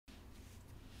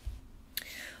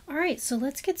All right, so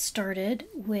let's get started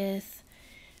with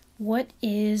what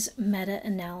is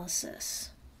meta-analysis.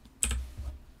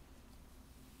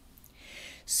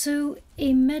 So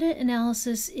a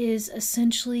meta-analysis is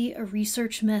essentially a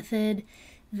research method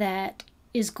that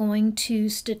is going to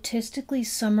statistically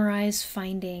summarize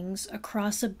findings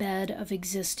across a bed of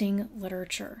existing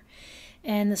literature.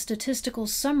 And the statistical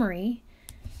summary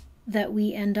that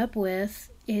we end up with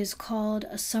is called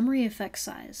a summary effect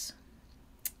size.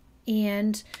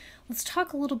 And let's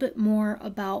talk a little bit more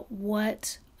about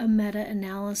what a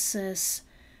meta-analysis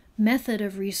method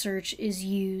of research is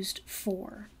used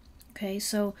for. Okay,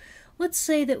 so let's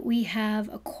say that we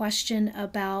have a question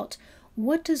about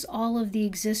what does all of the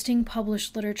existing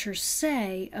published literature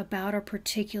say about a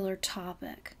particular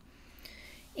topic?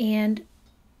 And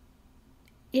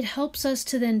it helps us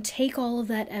to then take all of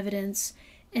that evidence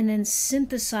and then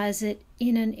synthesize it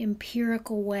in an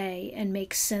empirical way and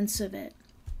make sense of it.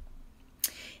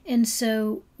 And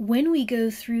so when we go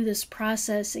through this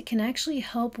process, it can actually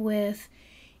help with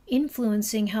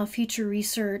influencing how future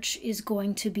research is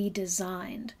going to be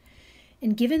designed.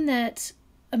 And given that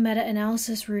a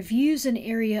meta-analysis reviews an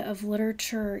area of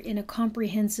literature in a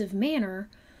comprehensive manner,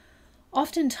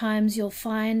 oftentimes you'll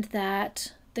find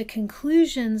that the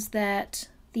conclusions that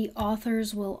the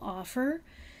authors will offer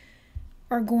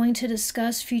are going to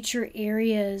discuss future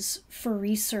areas for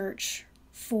research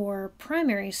for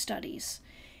primary studies.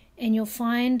 And you'll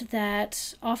find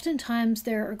that oftentimes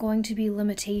there are going to be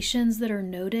limitations that are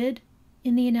noted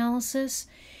in the analysis,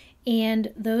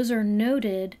 and those are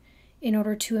noted in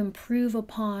order to improve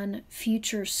upon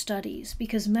future studies,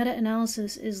 because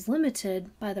meta-analysis is limited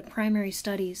by the primary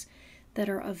studies that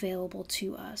are available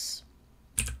to us,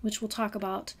 which we'll talk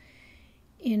about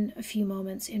in a few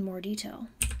moments in more detail.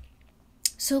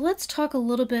 So let's talk a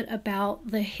little bit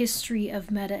about the history of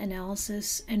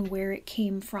meta-analysis and where it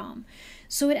came from.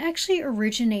 So it actually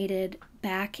originated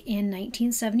back in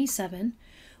 1977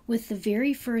 with the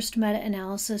very first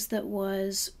meta-analysis that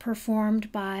was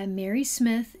performed by Mary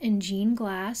Smith and Jean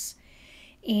Glass,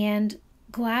 and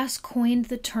Glass coined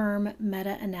the term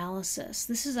meta-analysis.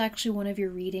 This is actually one of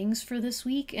your readings for this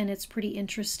week, and it's pretty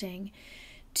interesting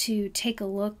to take a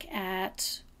look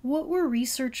at what were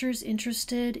researchers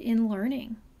interested in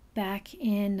learning back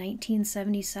in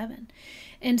 1977.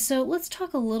 And so let's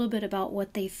talk a little bit about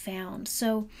what they found.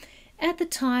 So at the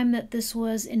time that this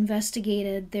was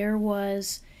investigated, there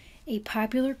was a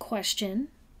popular question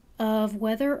of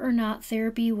whether or not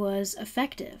therapy was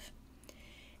effective.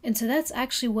 And so that's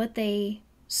actually what they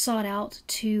sought out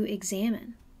to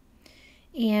examine.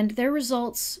 And their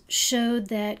results showed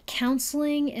that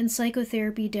counseling and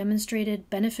psychotherapy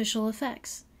demonstrated beneficial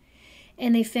effects.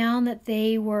 And they found that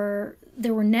there were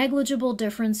negligible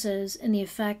differences in the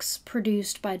effects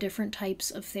produced by different types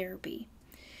of therapy.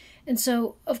 And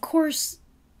so, of course,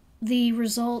 the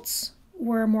results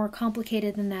were more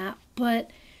complicated than that,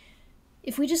 but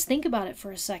if we just think about it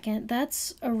for a second,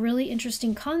 that's a really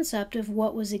interesting concept of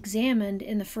what was examined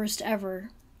in the first ever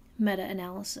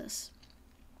meta-analysis.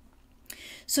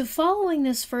 So following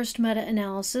this first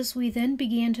meta-analysis, we then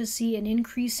began to see an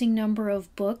increasing number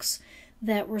of books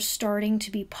that were starting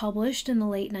to be published in the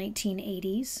late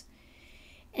 1980s.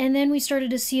 And then we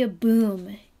started to see a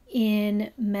boom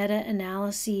in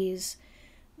meta-analyses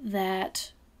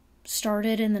that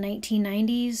started in the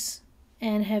 1990s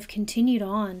and have continued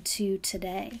on to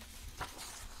today.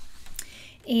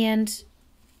 And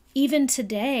even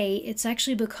today, it's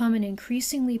actually become an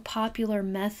increasingly popular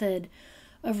method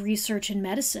of research in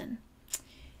medicine.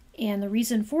 And the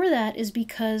reason for that is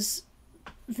because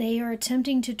they are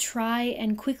attempting to try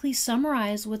and quickly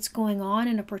summarize what's going on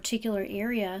in a particular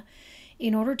area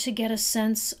in order to get a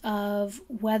sense of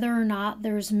whether or not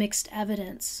there's mixed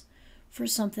evidence for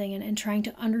something, and trying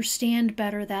to understand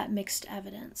better that mixed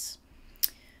evidence.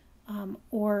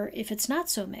 Or if it's not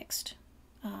so mixed,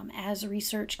 as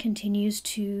research continues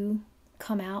to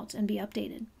come out and be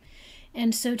updated.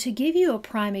 And so to give you a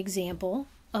prime example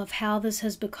of how this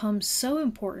has become so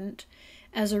important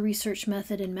as a research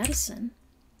method in medicine,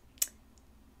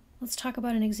 let's talk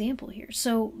about an example here.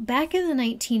 So back in the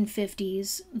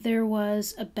 1950s, there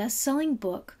was a best-selling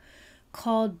book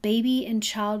called Baby and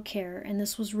Child Care, and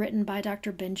this was written by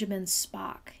Dr. Benjamin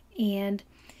Spock. And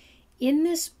in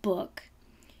this book,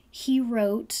 he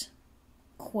wrote,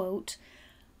 quote,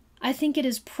 "I think it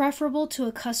is preferable to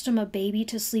accustom a baby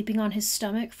to sleeping on his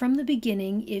stomach from the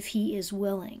beginning if he is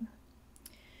willing."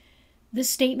 This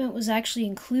statement was actually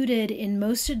included in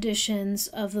most editions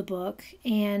of the book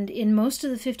and in most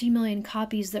of the 50 million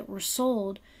copies that were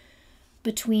sold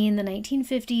between the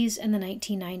 1950s and the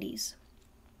 1990s.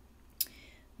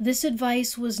 This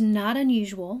advice was not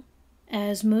unusual,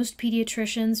 as most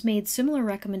pediatricians made similar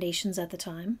recommendations at the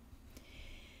time.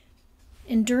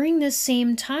 And during this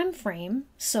same time frame,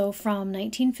 so from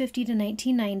 1950 to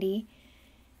 1990,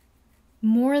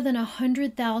 more than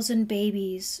 100,000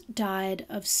 babies died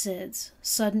of SIDS,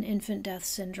 sudden infant death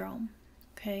syndrome.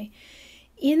 Okay.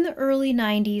 In the early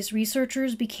 90s,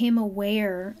 researchers became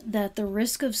aware that the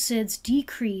risk of SIDS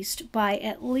decreased by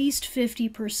at least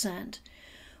 50%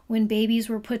 when babies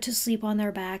were put to sleep on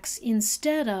their backs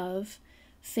instead of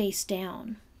face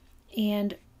down.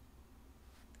 And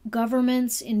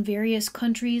governments in various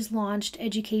countries launched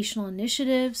educational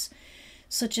initiatives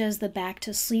such as the Back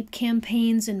to Sleep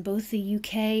campaigns in both the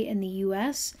UK and the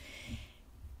US,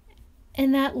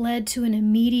 and that led to an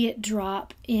immediate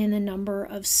drop in the number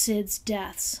of SIDS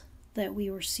deaths that we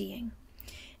were seeing.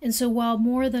 And so while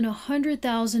more than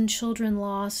 100,000 children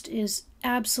lost is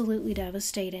absolutely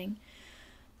devastating,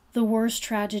 the worst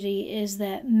tragedy is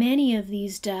that many of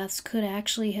these deaths could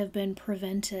actually have been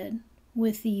prevented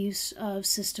with the use of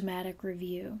systematic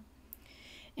review.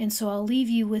 And so I'll leave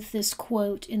you with this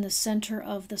quote in the center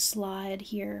of the slide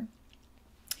here.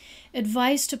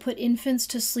 Advice to put infants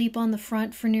to sleep on the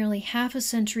front for nearly half a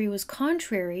century was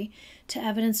contrary to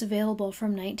evidence available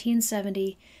from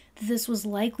 1970 that this was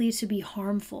likely to be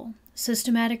harmful.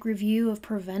 Systematic review of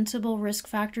preventable risk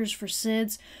factors for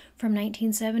SIDS from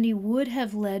 1970 would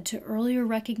have led to earlier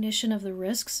recognition of the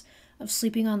risks of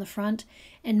sleeping on the front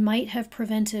and might have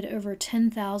prevented over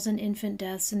 10,000 infant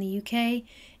deaths in the UK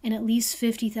and at least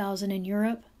 50,000 in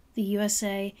Europe, the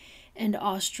USA, and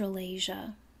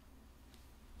Australasia.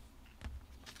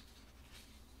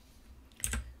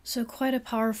 So quite a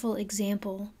powerful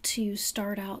example to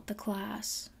start out the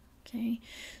class. Okay,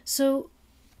 so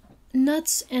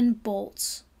nuts and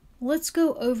bolts. Let's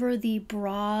go over the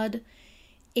broad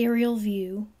aerial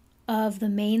view of the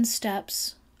main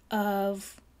steps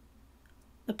of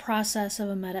the process of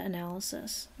a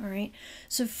meta-analysis. All right,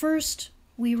 so first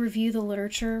we review the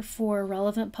literature for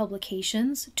relevant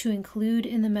publications to include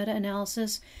in the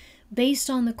meta-analysis based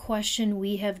on the question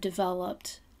we have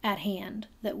developed at hand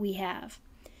that we have.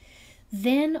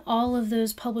 Then all of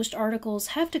those published articles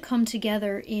have to come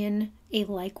together in a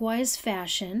likewise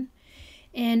fashion,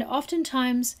 and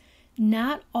oftentimes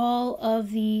not all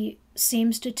of the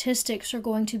same statistics are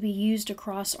going to be used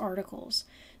across articles.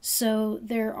 So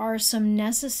there are some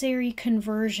necessary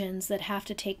conversions that have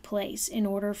to take place in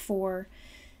order for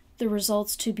the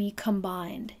results to be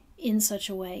combined in such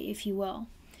a way, if you will.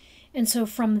 And so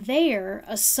from there,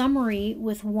 a summary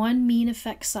with one mean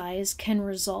effect size can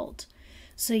result.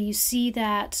 So you see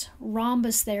that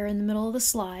rhombus there in the middle of the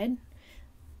slide.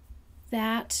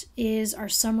 That is our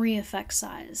summary effect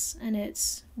size, and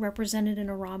it's represented in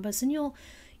a rhombus, and you'll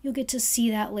get to see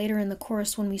that later in the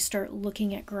course when we start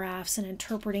looking at graphs and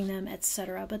interpreting them,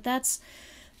 etc. But that's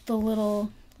the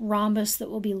little rhombus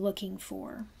that we'll be looking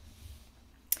for.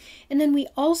 And then we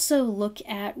also look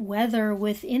at whether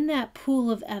within that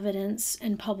pool of evidence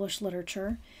and published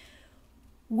literature,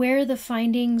 where the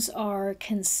findings are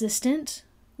consistent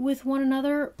with one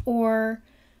another or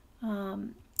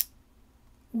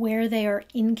where they are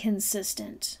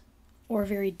inconsistent or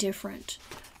very different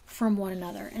from one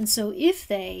another. And so if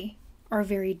they are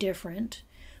very different,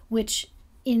 which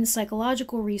in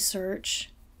psychological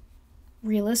research,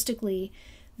 realistically,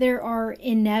 there are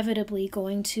inevitably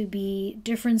going to be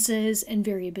differences and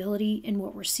variability in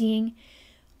what we're seeing,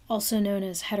 also known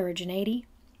as heterogeneity.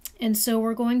 And so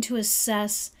we're going to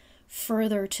assess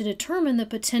further to determine the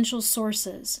potential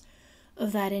sources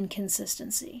of that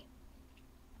inconsistency.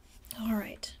 All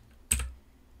right.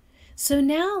 So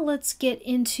now let's get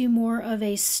into more of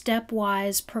a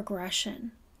stepwise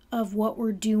progression of what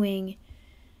we're doing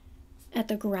at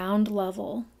the ground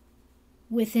level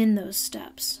within those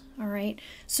steps. All right.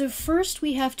 So first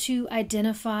we have to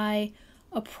identify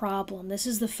a problem. This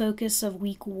is the focus of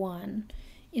week 1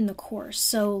 in the course.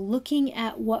 So looking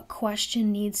at what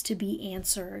question needs to be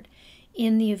answered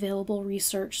in the available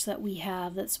research that we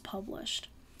have that's published.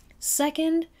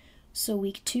 Second, so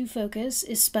week 2 focus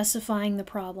is specifying the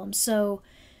problem. So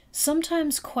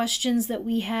sometimes questions that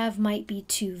we have might be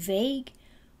too vague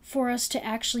for us to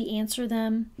actually answer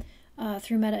them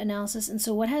through meta-analysis. And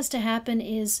so what has to happen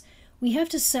is we have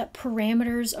to set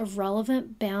parameters of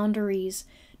relevant boundaries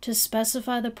to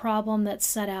specify the problem that's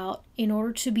set out in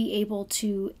order to be able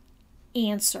to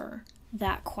answer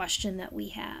that question that we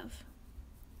have.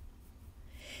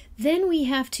 Then we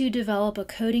have to develop a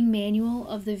coding manual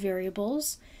of the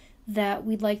variables that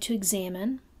we'd like to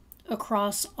examine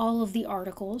across all of the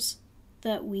articles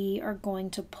that we are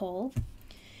going to pull.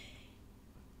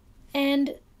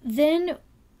 And then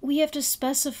we have to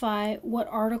specify what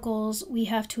articles we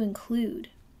have to include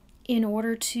in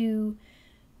order to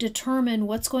determine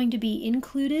what's going to be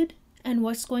included and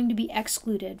what's going to be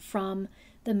excluded from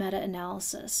the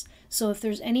meta-analysis. So if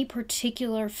there's any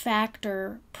particular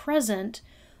factor present,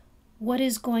 what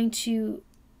is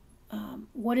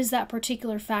that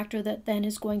particular factor that then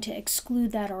is going to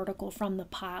exclude that article from the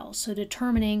pile? So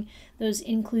determining those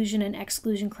inclusion and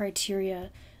exclusion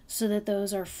criteria so that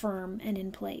those are firm and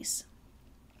in place.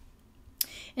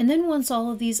 And then once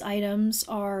all of these items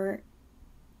are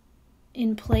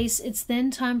in place, it's then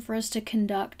time for us to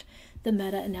conduct the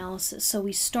meta-analysis. So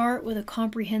we start with a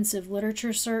comprehensive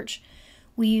literature search.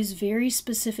 We use very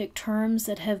specific terms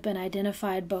that have been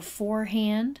identified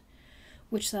beforehand,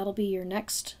 which that'll be your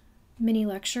next mini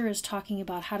lecture, is talking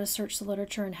about how to search the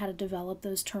literature and how to develop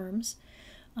those terms.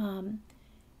 And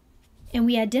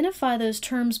we identify those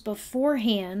terms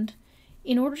beforehand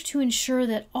in order to ensure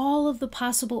that all of the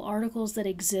possible articles that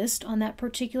exist on that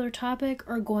particular topic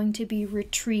are going to be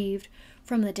retrieved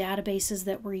from the databases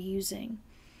that we're using.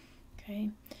 Okay.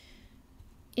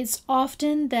 It's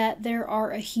often that there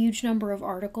are a huge number of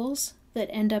articles that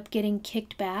end up getting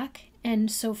kicked back, and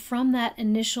so from that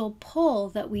initial pull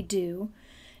that we do,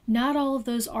 not all of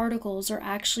those articles are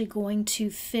actually going to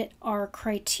fit our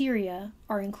criteria,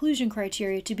 our inclusion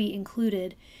criteria, to be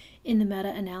included in the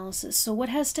meta-analysis. So what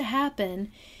has to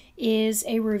happen is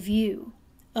a review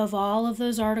of all of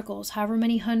those articles, however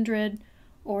many hundred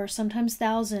or sometimes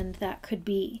thousand that could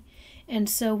be. And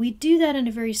so we do that in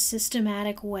a very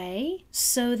systematic way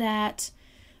so that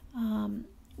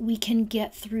we can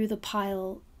get through the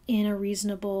pile in a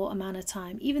reasonable amount of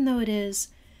time, even though it is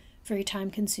very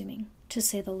time consuming, to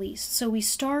say the least. So we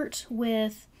start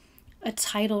with a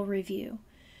title review.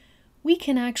 We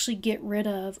can actually get rid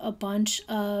of a bunch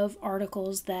of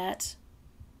articles that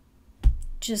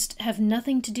just have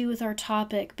nothing to do with our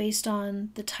topic based on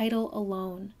the title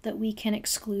alone, that we can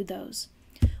exclude those.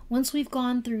 Once we've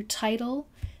gone through title,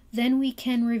 then we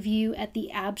can review at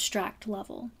the abstract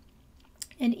level.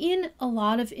 And in a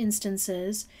lot of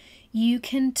instances, you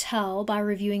can tell by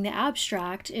reviewing the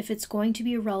abstract if it's going to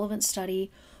be a relevant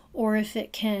study or if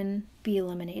it can be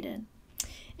eliminated.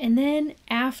 And then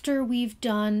after we've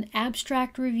done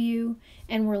abstract review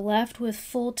and we're left with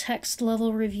full text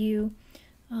level review,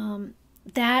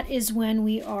 that is when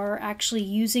we are actually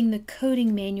using the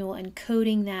coding manual and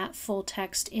coding that full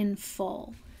text in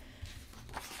full.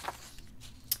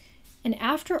 And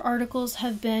after articles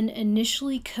have been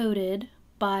initially coded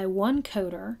by one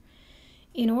coder,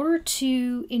 in order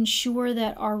to ensure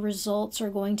that our results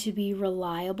are going to be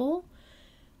reliable,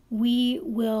 we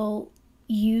will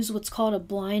use what's called a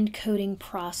blind coding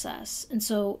process. And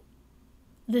so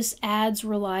this adds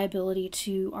reliability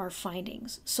to our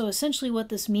findings. So essentially what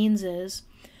this means is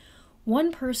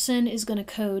one person is going to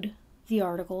code the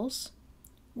articles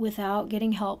without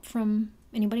getting help from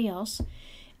anybody else.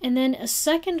 And then a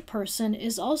second person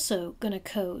is also going to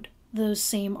code those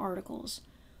same articles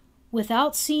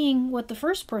without seeing what the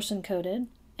first person coded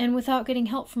and without getting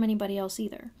help from anybody else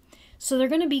either. So they're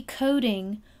going to be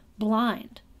coding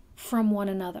blind from one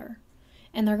another,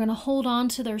 and they're going to hold on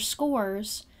to their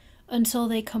scores until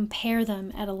they compare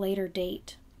them at a later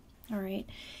date. All right.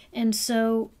 And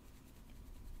so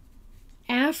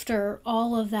after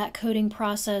all of that coding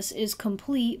process is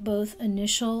complete, both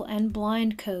initial and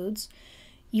blind codes,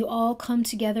 you all come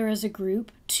together as a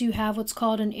group to have what's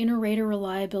called an inter-rater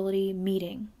reliability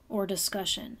meeting or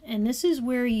discussion. And this is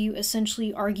where you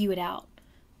essentially argue it out.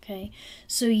 Okay.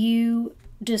 So you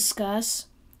discuss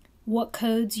what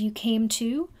codes you came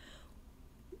to,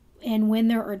 and when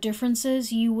there are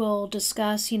differences, you will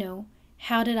discuss,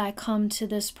 how did I come to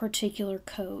this particular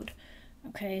code?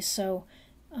 Okay, so,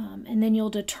 and then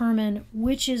you'll determine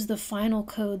which is the final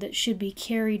code that should be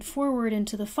carried forward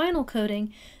into the final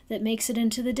coding that makes it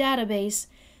into the database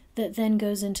that then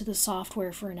goes into the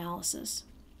software for analysis.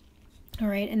 All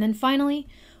right, and then finally,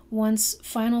 once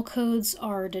final codes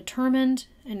are determined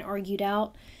and argued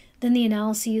out, then the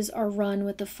analyses are run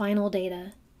with the final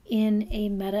data in a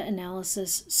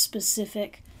meta-analysis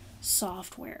specific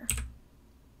software.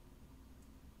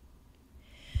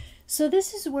 So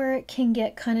this is where it can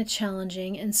get kind of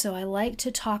challenging, and so I like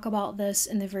to talk about this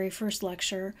in the very first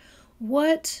lecture.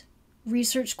 What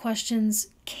research questions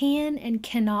can and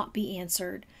cannot be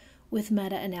answered with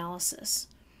meta-analysis?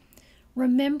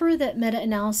 Remember that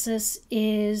meta-analysis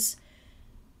is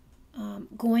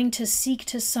going to seek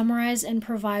to summarize and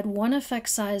provide one effect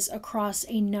size across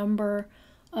a number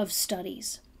of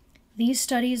studies. These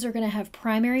studies are going to have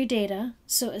primary data,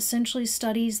 so essentially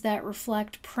studies that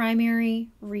reflect primary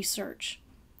research,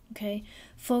 okay?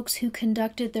 Folks who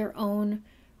conducted their own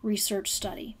research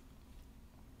study.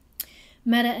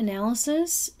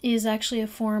 Meta-analysis is actually a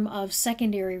form of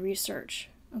secondary research.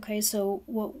 Okay, so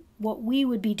what we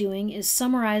would be doing is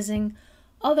summarizing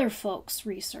other folks'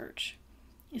 research,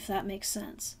 if that makes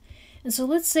sense. And so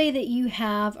let's say that you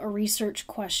have a research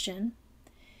question,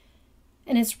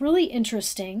 and it's really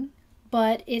interesting,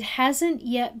 but it hasn't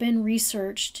yet been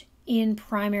researched in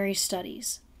primary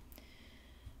studies.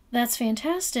 That's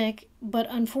fantastic, but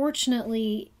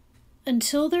unfortunately,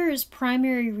 until there is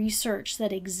primary research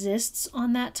that exists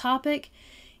on that topic,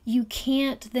 you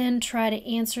can't then try to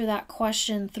answer that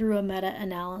question through a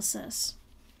meta-analysis.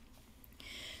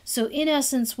 So in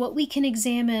essence, what we can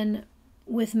examine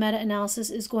with meta-analysis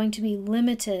is going to be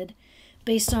limited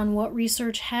based on what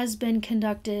research has been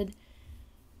conducted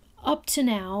up to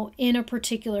now in a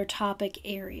particular topic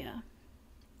area.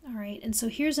 All right, and so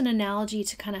here's an analogy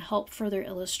to kind of help further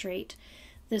illustrate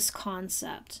this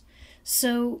concept.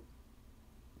 So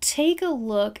take a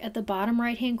look at the bottom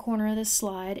right-hand corner of this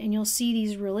slide, and you'll see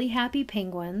these really happy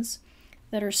penguins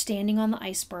that are standing on the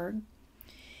iceberg.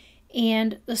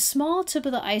 And the small tip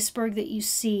of the iceberg that you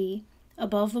see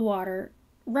above the water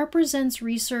represents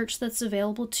research that's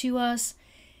available to us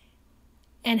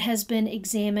and has been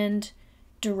examined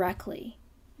directly.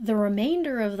 The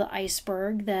remainder of the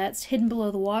iceberg that's hidden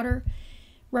below the water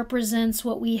represents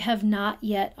what we have not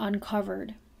yet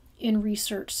uncovered in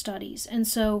research studies. And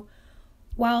so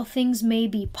while things may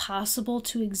be possible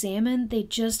to examine, they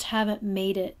just haven't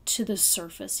made it to the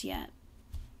surface yet.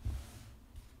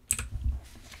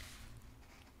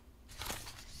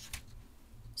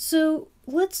 So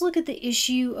let's look at the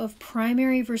issue of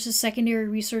primary versus secondary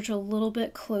research a little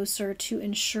bit closer to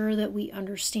ensure that we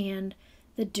understand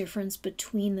the difference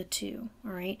between the two.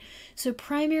 All right. So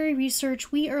primary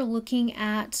research, we are looking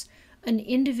at an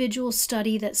individual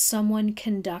study that someone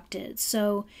conducted.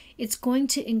 So it's going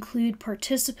to include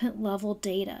participant level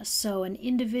data. So an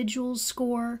individual's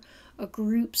score, a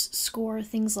group's score,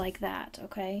 things like that.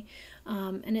 Okay.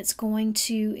 And it's going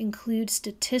to include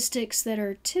statistics that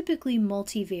are typically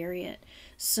multivariate.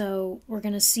 So we're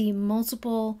going to see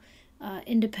multiple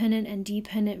independent and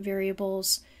dependent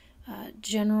variables,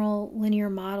 general linear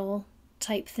model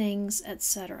type things,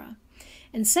 etc.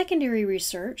 In secondary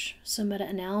research, so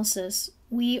meta-analysis,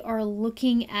 we are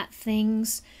looking at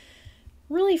things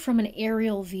really from an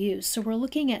aerial view. So we're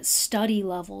looking at study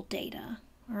level data.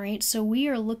 All right, so we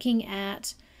are looking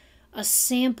at a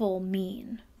sample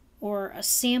mean or a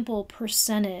sample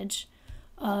percentage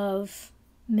of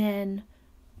men,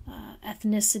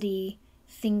 ethnicity,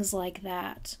 things like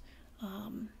that.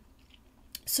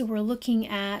 So we're looking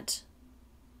at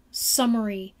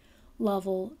summary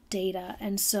level data,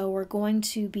 and so we're going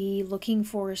to be looking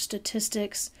for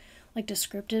statistics like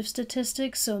descriptive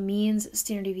statistics, so means,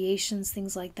 standard deviations,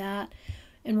 things like that,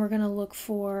 and we're going to look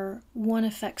for one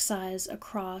effect size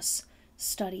across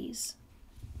studies.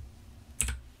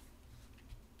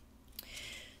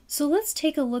 So let's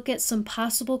take a look at some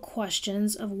possible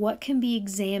questions of what can be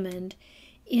examined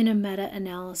in a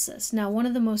meta-analysis. Now, one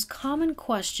of the most common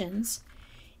questions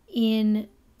in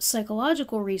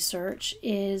psychological research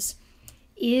is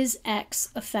X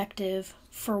effective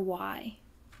for Y?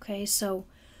 Okay, so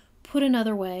put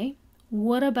another way,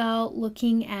 what about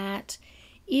looking at,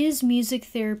 is music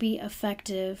therapy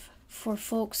effective for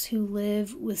folks who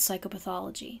live with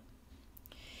psychopathology?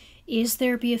 Is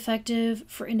therapy effective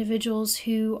for individuals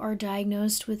who are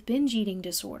diagnosed with binge eating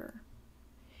disorder?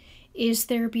 Is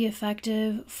therapy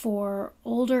effective for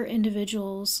older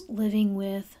individuals living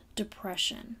with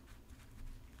depression?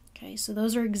 Okay, so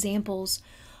those are examples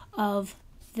of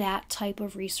that type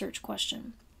of research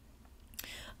question.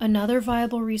 Another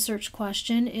viable research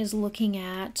question is looking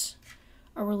at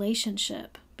a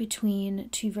relationship between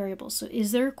two variables. So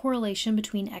is there a correlation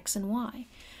between X and Y?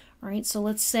 All right, so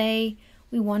let's say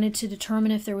we wanted to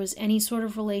determine if there was any sort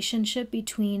of relationship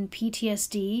between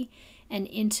PTSD and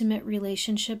intimate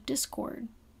relationship discord.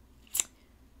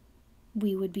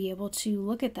 We would be able to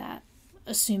look at that,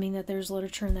 assuming that there's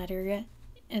literature in that area,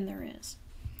 and there is.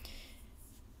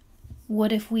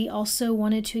 What if we also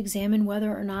wanted to examine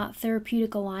whether or not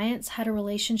therapeutic alliance had a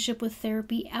relationship with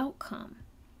therapy outcome?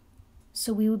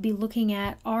 So we would be looking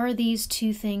at, are these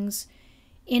two things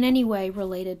in any way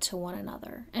related to one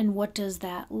another, and what does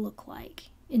that look like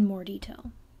in more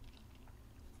detail?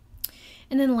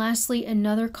 And then lastly,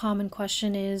 another common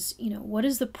question is, what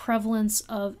is the prevalence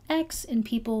of X in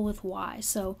people with Y?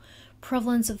 So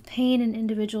prevalence of pain in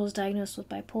individuals diagnosed with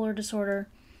bipolar disorder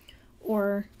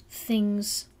or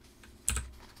things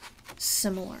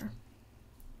similar.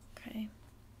 Okay.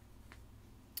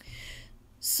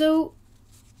 So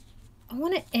I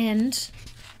want to end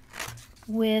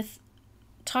with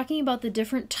talking about the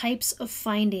different types of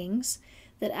findings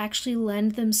that actually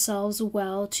lend themselves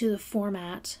well to the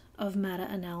format of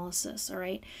meta-analysis, all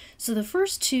right? So the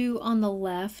first two on the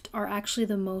left are actually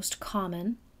the most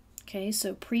common, okay?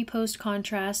 So pre-post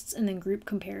contrasts and then group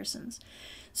comparisons.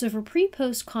 So for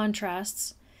pre-post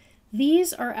contrasts,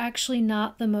 these are actually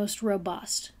not the most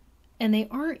robust, and they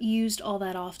aren't used all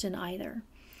that often either.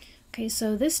 Okay,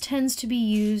 so this tends to be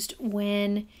used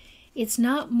when it's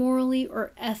not morally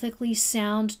or ethically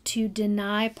sound to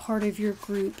deny part of your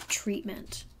group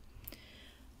treatment.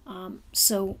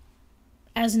 So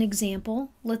as an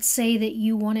example, let's say that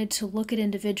you wanted to look at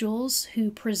individuals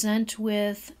who present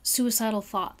with suicidal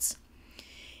thoughts,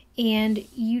 and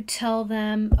you tell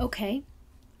them, okay,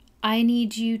 I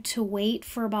need you to wait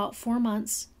for about 4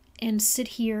 months and sit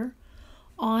here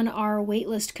on our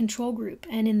waitlist control group.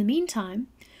 And in the meantime,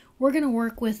 we're going to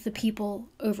work with the people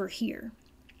over here.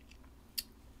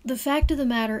 The fact of the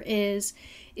matter is,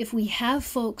 if we have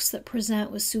folks that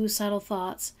present with suicidal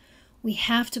thoughts, we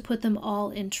have to put them all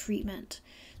in treatment.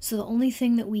 So the only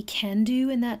thing that we can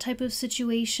do in that type of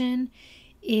situation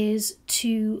is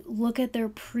to look at their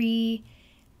pre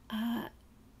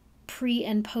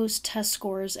and post test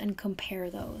scores and compare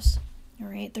those. All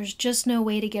right, there's just no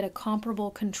way to get a comparable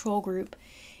control group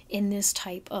in this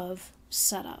type of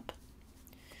setup.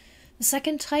 The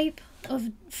second type of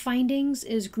findings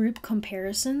is group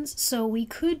comparisons. So we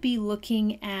could be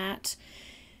looking at,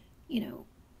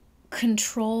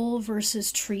 control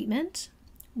versus treatment.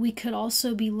 We could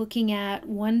also be looking at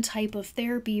one type of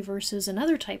therapy versus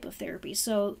another type of therapy.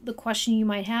 So the question you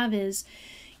might have is,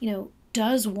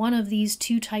 does one of these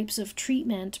two types of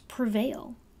treatment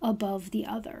prevail above the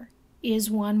other? Is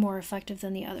one more effective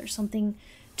than the other? Something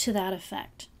to that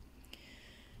effect.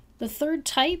 The third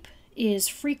type is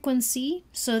frequency.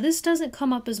 So this doesn't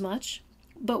come up as much,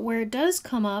 but where it does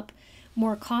come up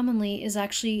more commonly is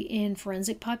actually in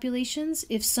forensic populations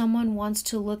if someone wants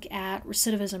to look at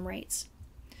recidivism rates.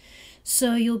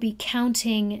 So you'll be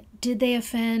counting, did they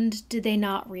offend, did they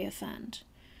not reoffend?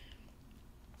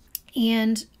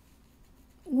 And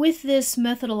with this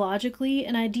methodologically,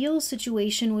 an ideal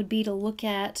situation would be to look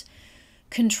at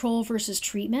control versus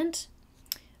treatment.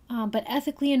 But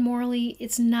ethically and morally,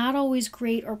 it's not always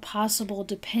great or possible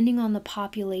depending on the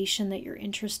population that you're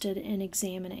interested in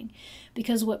examining.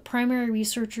 Because what primary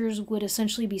researchers would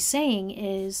essentially be saying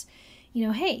is,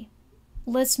 hey,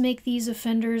 let's make these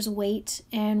offenders wait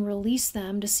and release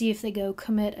them to see if they go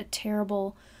commit a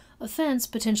terrible offense,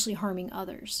 potentially harming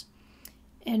others.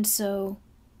 And so,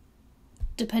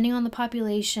 depending on the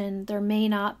population, there may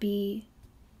not be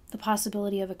the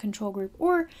possibility of a control group,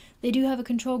 or they do have a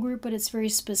control group, but it's very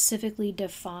specifically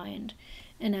defined,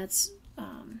 and that's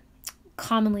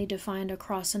commonly defined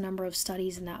across a number of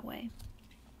studies in that way.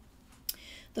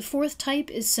 The fourth type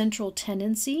is central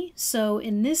tendency. So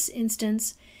in this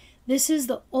instance, this is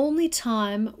the only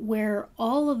time where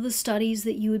all of the studies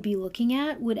that you would be looking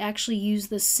at would actually use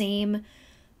the same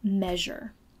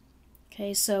measure.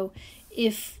 Okay, so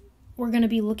if we're going to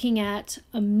be looking at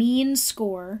a mean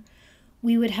score,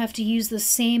 we would have to use the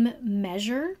same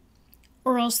measure,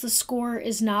 or else the score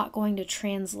is not going to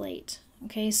translate.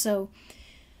 Okay, so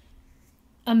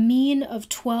a mean of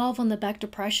 12 on the Beck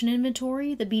Depression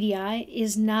Inventory, the BDI,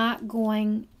 is not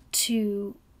going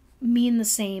to mean the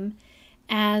same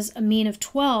as a mean of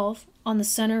 12 on the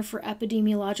Center for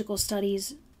Epidemiological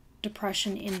Studies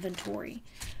Depression Inventory.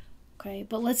 Okay,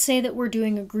 but let's say that we're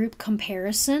doing a group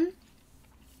comparison.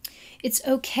 It's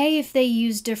okay if they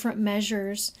use different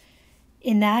measures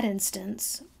in that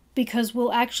instance, because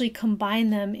we'll actually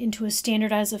combine them into a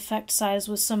standardized effect size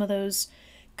with some of those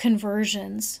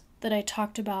conversions that I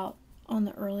talked about on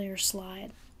the earlier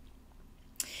slide.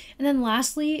 And then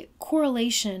lastly,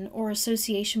 correlation or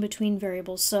association between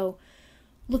variables. So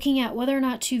looking at whether or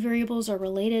not two variables are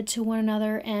related to one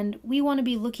another, and we want to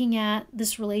be looking at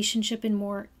this relationship in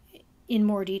more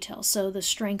detail. So the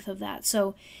strength of that.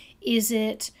 So is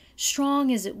it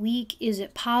strong? Is it weak? Is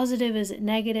it positive? Is it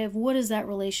negative? What does that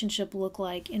relationship look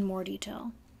like in more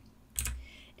detail?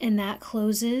 And that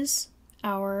closes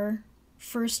our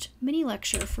first mini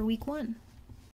lecture for week 1.